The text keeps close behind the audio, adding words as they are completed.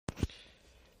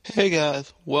Hey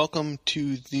guys, welcome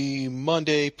to the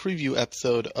Monday preview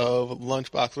episode of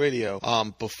Lunchbox Radio.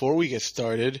 Before we get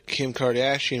started, Kim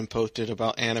Kardashian posted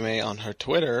about anime on her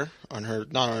Twitter, on her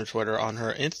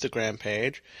Instagram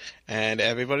page, and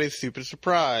everybody's super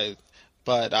surprised.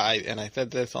 But I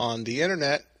said this on the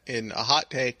internet in a hot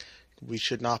take, we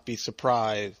should not be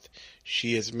surprised.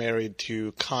 She is married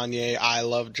to Kanye. I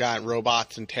love giant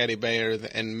robots and teddy bears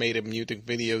and made a music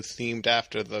video themed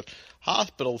after the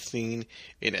hospital scene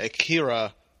in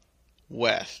Akira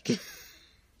West.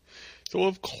 So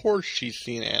of course she's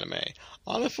seen anime.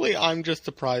 Honestly, I'm just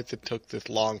surprised it took this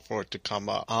long for it to come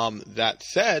up. That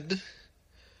said,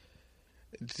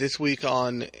 this week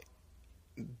I'm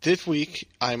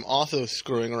also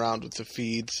screwing around with the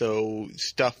feed, so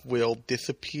stuff will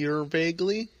disappear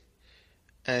vaguely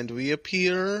and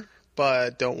reappear,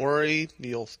 but don't worry,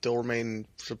 you'll still remain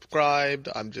subscribed.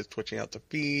 I'm just switching out the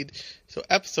feed, so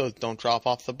episodes don't drop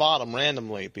off the bottom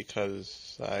randomly,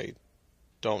 because I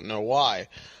don't know why.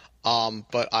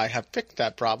 But I have fixed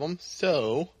that problem,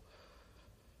 so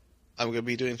I'm going to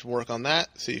be doing some work on that,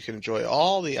 so you can enjoy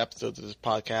all the episodes of this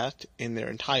podcast in their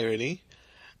entirety.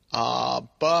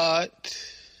 But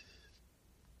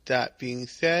that being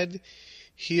said,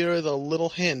 here's a little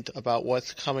hint about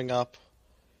what's coming up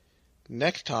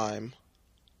next time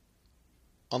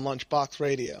on Lunchbox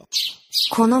Radio.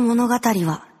 この物語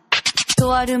は、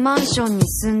とあるマンションに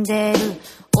住んでいる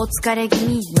お疲れ気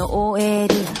味の OL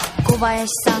小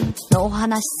林さんのお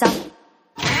話さ。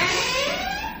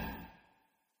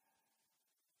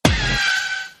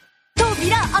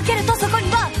扉開けるとそこ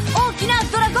には大きな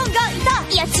ドラゴンがいた。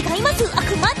いや違います、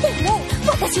悪魔っての。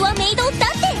私はメイドだ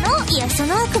っての。いやそ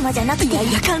の悪魔じゃなくて、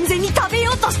いや完全に食べ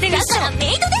ようとしてるだから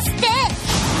メイドですって。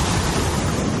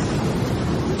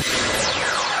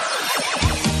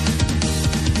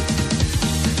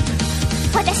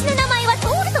私の名前はト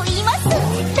ールと言います。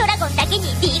ドラゴンだけに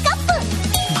D カップ。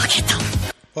負けた。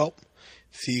Well,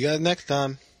 see you guys next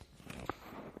time.